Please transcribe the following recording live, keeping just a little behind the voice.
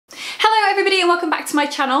everybody and welcome back to my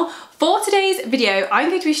channel. For today's video, I'm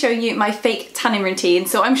going to be showing you my fake tanning routine.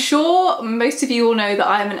 So I'm sure most of you all know that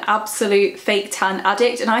I'm an absolute fake tan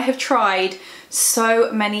addict and I have tried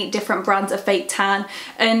so many different brands of fake tan,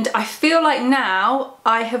 and I feel like now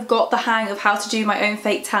I have got the hang of how to do my own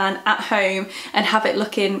fake tan at home and have it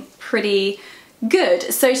looking pretty good.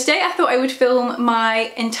 So today I thought I would film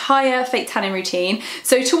my entire fake tanning routine.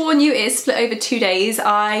 So to warn you, it is split over 2 days.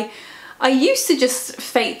 I used to just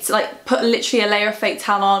put literally a layer of fake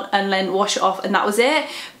tan on and then wash it off and that was it.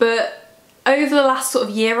 But over the last sort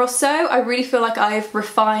of year or so, I really feel like I've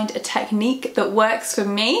refined a technique that works for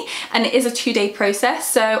me, and it is a 2-day process.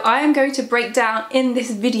 So I am going to break down in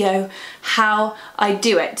this video how I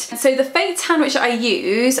do it. So the fake tan which I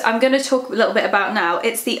use, I'm going to talk a little bit about now.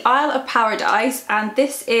 It's the Isle of Paradise, and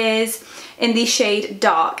this is in the shade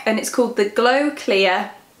Dark, and it's called the Glow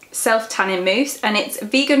Clear Self-Tanning Mousse, and it's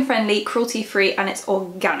vegan friendly, cruelty free, and it's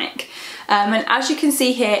organic. And as you can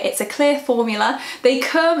see here, it's a clear formula. They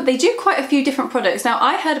do quite a few different products. Now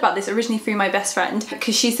I heard about this originally through my best friend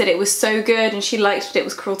because she said it was so good and she liked it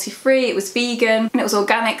was cruelty free, it was vegan, and it was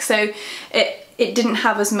organic, so it didn't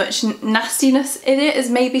have as much nastiness in it as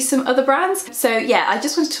maybe some other brands. So yeah, I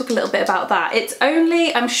just want to talk a little bit about that. It's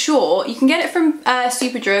only, I'm sure, you can get it from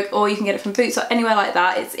Superdrug or you can get it from Boots or anywhere like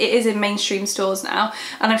that. It is in mainstream stores now,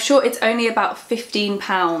 and I'm sure it's only about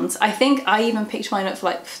 £15. I think I even picked mine up for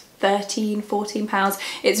like 13, 14 pounds.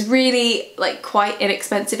 It's really like quite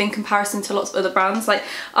inexpensive in comparison to lots of other brands. Like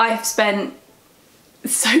I've spent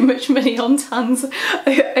so much money on tans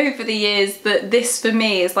over the years that this for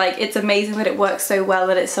me is like, it's amazing that it works so well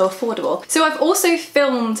and it's so affordable. So I've also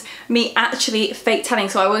filmed me actually fake tanning,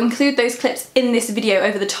 so I will include those clips in this video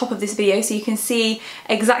over the top of this video so you can see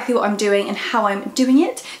exactly what I'm doing and how I'm doing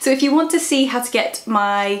it. So if you want to see how to get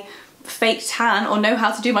my fake tan or know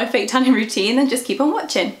how to do my fake tanning routine, then just keep on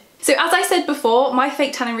watching. So as I said before, my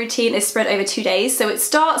fake tanning routine is spread over 2 days. So it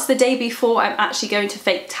starts the day before I'm actually going to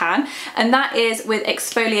fake tan, and that is with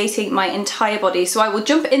exfoliating my entire body. So I will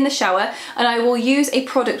jump in the shower and I will use a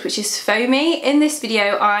product which is foamy. In this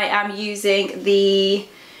video I am using the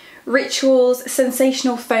Rituals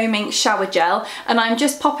Sensational Foaming Shower Gel, and I'm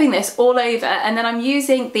just popping this all over, and then I'm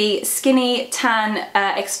using the Skinny Tan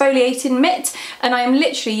exfoliating mitt, and I'm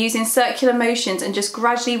literally using circular motions and just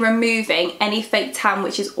gradually removing any fake tan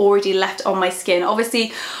which is already left on my skin.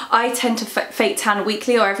 Obviously I tend to fake tan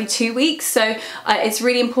weekly or every 2 weeks, so it's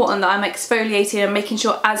really important that I'm exfoliating and making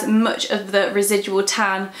sure as much of the residual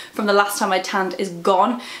tan from the last time I tanned is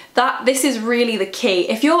gone. This is really the key.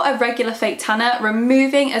 If you're a regular fake tanner,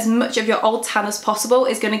 removing as much of your old tan as possible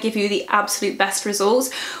is going to give you the absolute best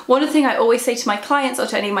results. One thing I always say to my clients or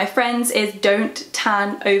to any of my friends is don't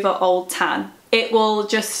tan over old tan. It's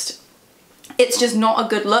just not a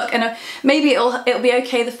good look, and maybe it'll be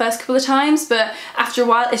okay the first couple of times, but after a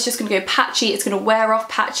while it's just going to go patchy, it's going to wear off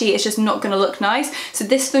patchy, it's just not going to look nice. So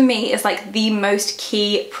this for me is like the most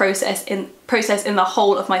key process in the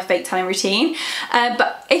whole of my fake tanning routine.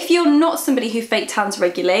 But if you're not somebody who fake tans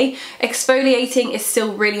regularly, exfoliating is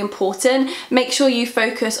still really important. Make sure you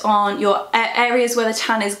focus on your areas where the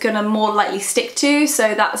tan is gonna more likely stick to.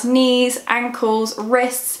 So that's knees, ankles,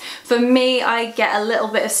 wrists. For me, I get a little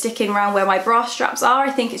bit of sticking around where my bra straps are.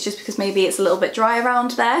 I think it's just because maybe it's a little bit dry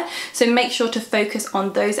around there. So make sure to focus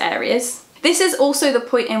on those areas. This is also the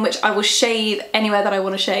point in which I will shave anywhere that I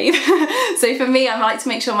want to shave. So for me, I like to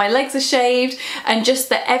make sure my legs are shaved and just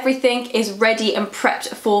that everything is ready and prepped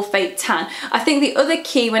for fake tan. I think the other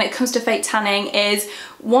key when it comes to fake tanning is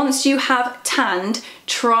once you have tanned,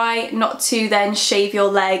 try not to then shave your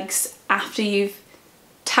legs after you've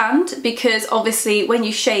tanned, because obviously when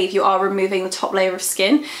you shave you are removing the top layer of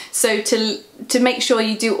skin. So to make sure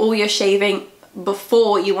you do all your shaving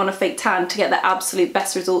before you want to fake tan to get the absolute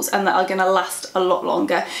best results and that are going to last a lot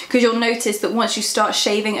longer, because you'll notice that once you start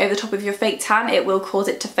shaving over the top of your fake tan it will cause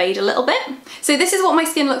it to fade a little bit. So this is what my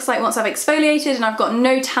skin looks like once I've exfoliated and I've got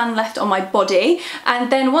no tan left on my body, and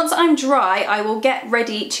then once I'm dry I will get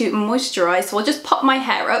ready to moisturise. So I'll just pop my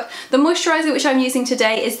hair up. The moisturiser which I'm using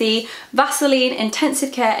today is the Vaseline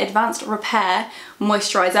Intensive Care Advanced Repair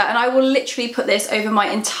moisturizer, and I will literally put this over my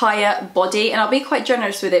entire body, and I'll be quite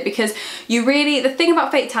generous with it because the thing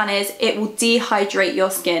about fake tan is it will dehydrate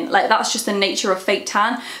your skin. Like that's just the nature of fake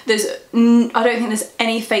tan. I don't think there's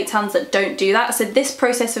any fake tans that don't do that. So this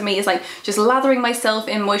process for me is like just lathering myself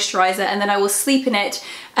in moisturizer, and then I will sleep in it,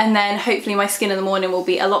 and then hopefully my skin in the morning will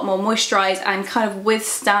be a lot more moisturized and kind of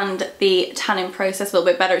withstand the tanning process a little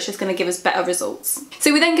bit better. It's just going to give us better results.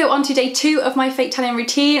 So we then go on to day 2 of my fake tanning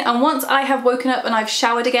routine, and once I have woken up and I've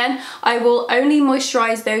showered again, I will only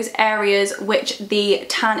moisturise those areas which the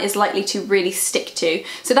tan is likely to really stick to.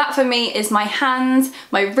 So that for me is my hands,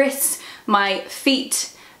 my wrists, my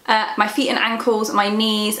feet and ankles, my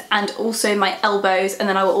knees, and also my elbows, and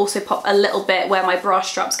then I will also pop a little bit where my bra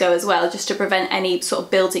straps go as well, just to prevent any sort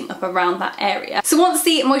of building up around that area. So once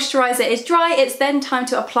the moisturiser is dry, it's then time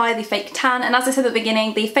to apply the fake tan, and as I said at the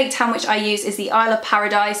beginning, the fake tan which I use is the Isle of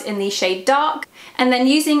Paradise in the shade Dark. And then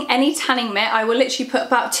using any tanning mitt, I will literally put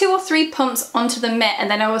about 2 or 3 pumps onto the mitt,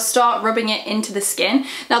 and then I will start rubbing it into the skin.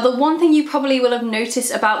 Now the one thing you probably will have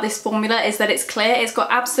noticed about this formula is that it's clear. It's got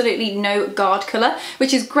absolutely no guard colour,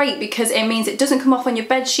 which is great because it means it doesn't come off on your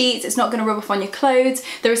bed sheets, it's not going to rub off on your clothes,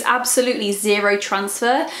 there is absolutely zero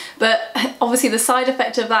transfer, but obviously the side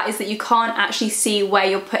effect of that is that you can't actually see where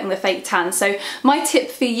you're putting the fake tan. So my tip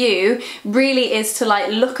for you really is to like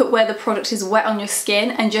look at where the product is wet on your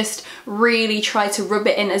skin and just really try to rub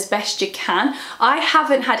it in as best you can. I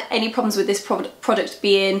haven't had any problems with this product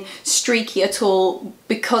being streaky at all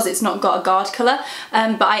because it's not got a guard colour,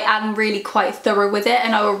 but I am really quite thorough with it,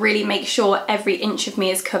 and I will really make sure every inch of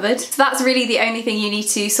me is covered. So that's really the only thing you need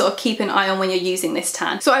to sort of keep an eye on when you're using this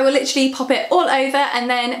tan. So I will literally pop it all over, and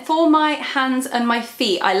then for my hands and my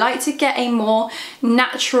feet, I like to get a more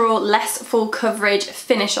natural, less full coverage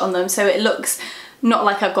finish on them, so it looks not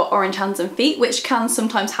like I've got orange hands and feet, which can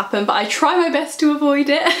sometimes happen, but I try my best to avoid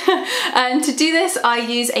it. And to do this, I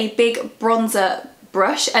use a big bronzer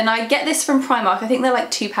brush, and I get this from Primark. I think they're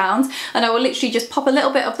like £2, and I will literally just pop a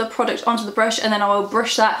little bit of the product onto the brush, and then I will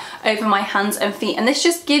brush that over my hands and feet, and this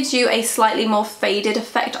just gives you a slightly more faded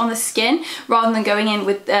effect on the skin rather than going in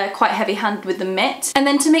with quite heavy handed with the mitt. And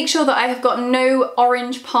then to make sure that I have got no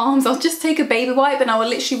orange palms, I'll just take a baby wipe and I will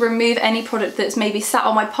literally remove any product that's maybe sat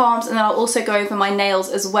on my palms, and then I'll also go over my nails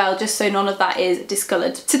as well, just so none of that is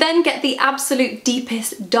discoloured. To then get the absolute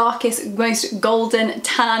deepest, darkest, most golden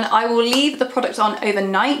tan, I will leave the product on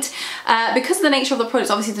overnight. Because of the nature of the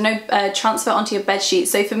product, obviously there's no transfer onto your bed sheet,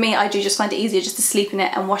 so for me I do just find it easier just to sleep in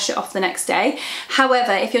it and wash it off the next day.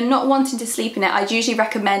 However, if you're not wanting to sleep in it, I'd usually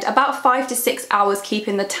recommend about 5 to 6 hours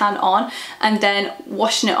keeping the tan on and then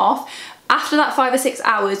washing it off. After that 5 or 6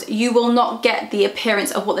 hours, you will not get the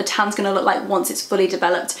appearance of what the tan's going to look like once it's fully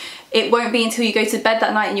developed. It won't be until you go to bed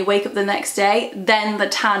that night and you wake up the next day, then the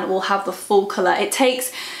tan will have the full colour. It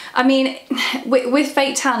takes, I mean, with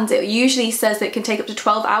fake tans, it usually says that it can take up to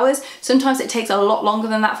 12 hours. Sometimes it takes a lot longer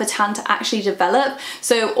than that for tan to actually develop.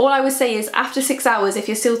 So all I would say is after 6 hours, if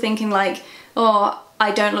you're still thinking like, oh, I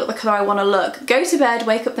don't look the colour I want to look, go to bed,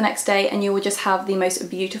 wake up the next day, and you will just have the most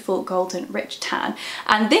beautiful golden rich tan.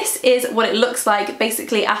 And this is what it looks like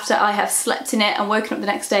basically after I have slept in it and woken up the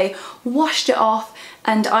next day, washed it off,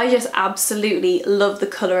 and I just absolutely love the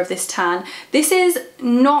colour of this tan. This is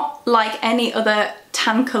not like any other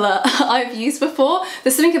tan colour I've used before.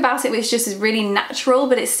 There's something about it which just is really natural,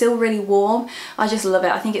 but it's still really warm. I just love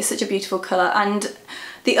it. I think it's such a beautiful colour. And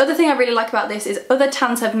the other thing I really like about this is other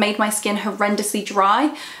tans have made my skin horrendously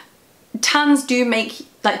dry. Tans do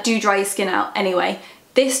dry your skin out anyway.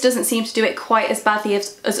 This doesn't seem to do it quite as badly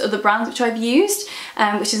as other brands which I've used,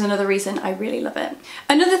 which is another reason I really love it.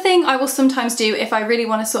 Another thing I will sometimes do if I really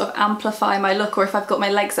want to sort of amplify my look, or if I've got my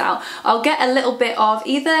legs out, I'll get a little bit of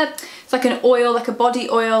either, it's like an oil, like a body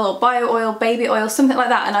oil or bio oil, baby oil, something like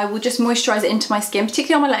that, and I will just moisturise it into my skin,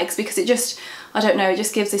 particularly on my legs, because it just, I don't know, it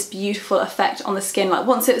just gives this beautiful effect on the skin. Like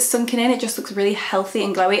once it's sunken in, it just looks really healthy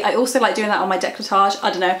and glowy. I also like doing that on my décolletage. I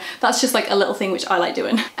don't know, that's just like a little thing which I like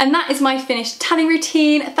doing. And that is my finished tanning routine.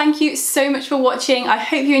 Thank you so much for watching. I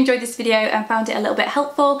hope you enjoyed this video and found it a little bit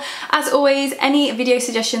helpful. As always, any video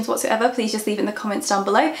suggestions whatsoever, please just leave in the comments down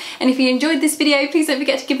below. And if you enjoyed this video, please don't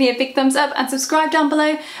forget to give me a big thumbs up and subscribe down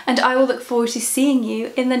below. And I will look forward to seeing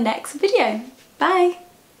you in the next video. Bye.